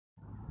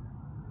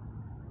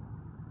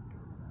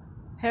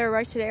Hey,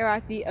 right, today we're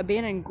at the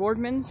abandoned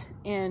Gordmans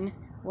in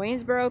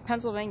Waynesboro,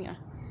 Pennsylvania.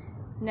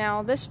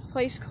 Now, this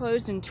place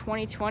closed in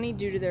 2020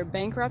 due to their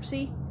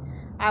bankruptcy.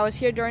 I was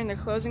here during the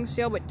closing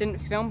sale but didn't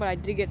film, but I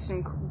did get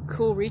some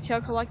cool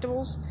retail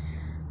collectibles.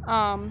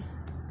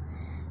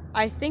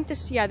 I think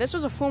this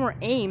was a former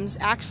Ames,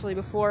 actually,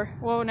 before,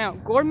 well, no,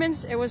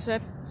 Gordmans,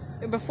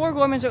 before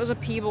Gordmans it was a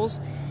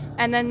Peebles,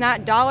 and then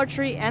that Dollar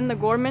Tree and the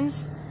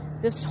Gordmans,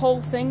 this whole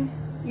thing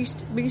used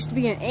to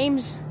be an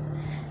Ames,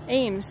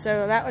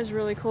 so that was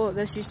really cool that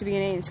this used to be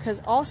an Ames, because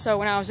also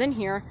when I was in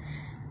here,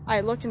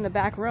 I looked in the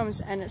back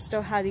rooms and it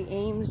still had the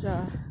Ames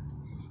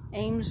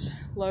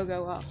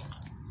logo up.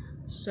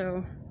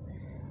 So,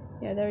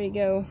 yeah, there you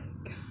go,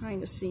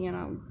 kind of seeing,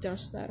 I'll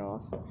dust that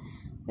off.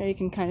 There you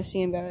can kind of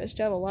see them better. They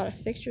still have a lot of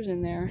fixtures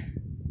in there.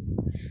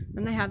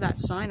 And they have that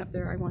sign up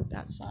there. I want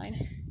that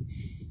sign.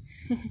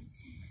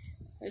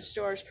 The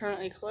store is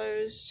permanently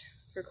closed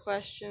for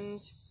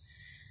questions.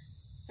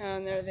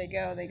 And there they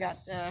go. They got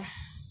the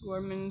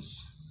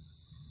Gordmans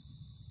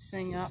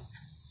thing up.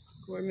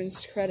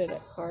 Gordmans credit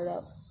card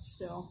up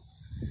still.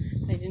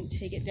 They didn't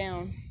take it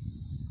down.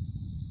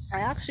 I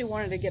actually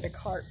wanted to get a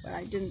cart, but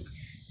I didn't.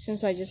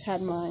 Since I just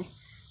had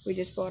we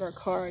just bought our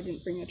car, I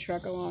didn't bring the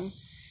truck along.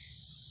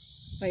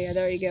 But yeah,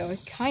 there you go.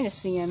 Kind of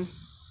seeing.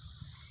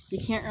 You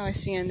can't really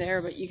see in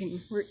there, but you can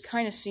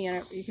kind of see in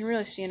it. You can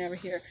really see it over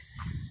here.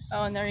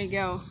 Oh, and there you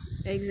go.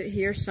 Exit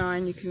here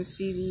sign. You can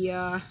see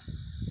the.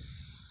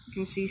 You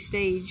can see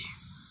Stage,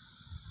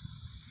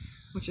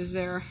 which is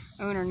their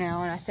owner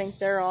now, and I think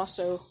they're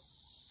also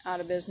out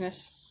of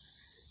business.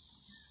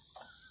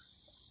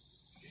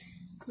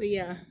 But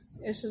yeah,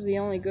 this is the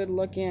only good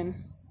look in.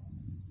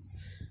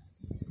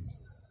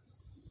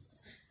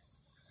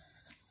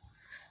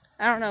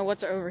 I don't know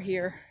what's over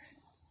here.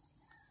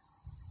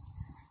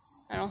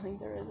 I don't think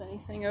there is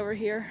anything over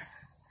here.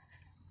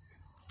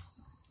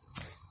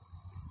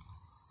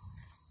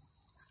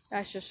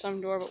 That's just some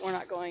door, but we're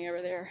not going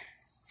over there.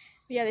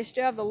 But yeah, they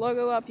still have the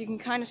logo up. You can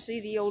kind of see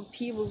the old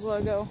Peebles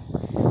logo.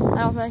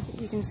 I don't think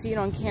you can see it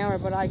on camera,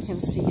 but I can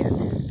see it.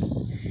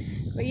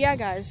 But yeah,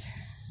 guys.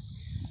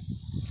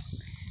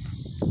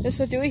 This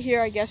will do it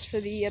here, I guess, for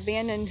the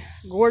abandoned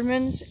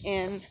Gordmans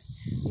in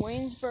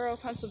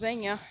Waynesboro,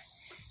 Pennsylvania.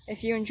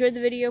 If you enjoyed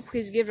the video,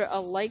 please give it a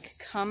like,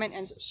 comment,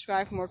 and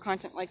subscribe for more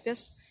content like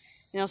this.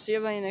 And I'll see you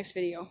in the next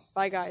video.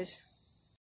 Bye, guys.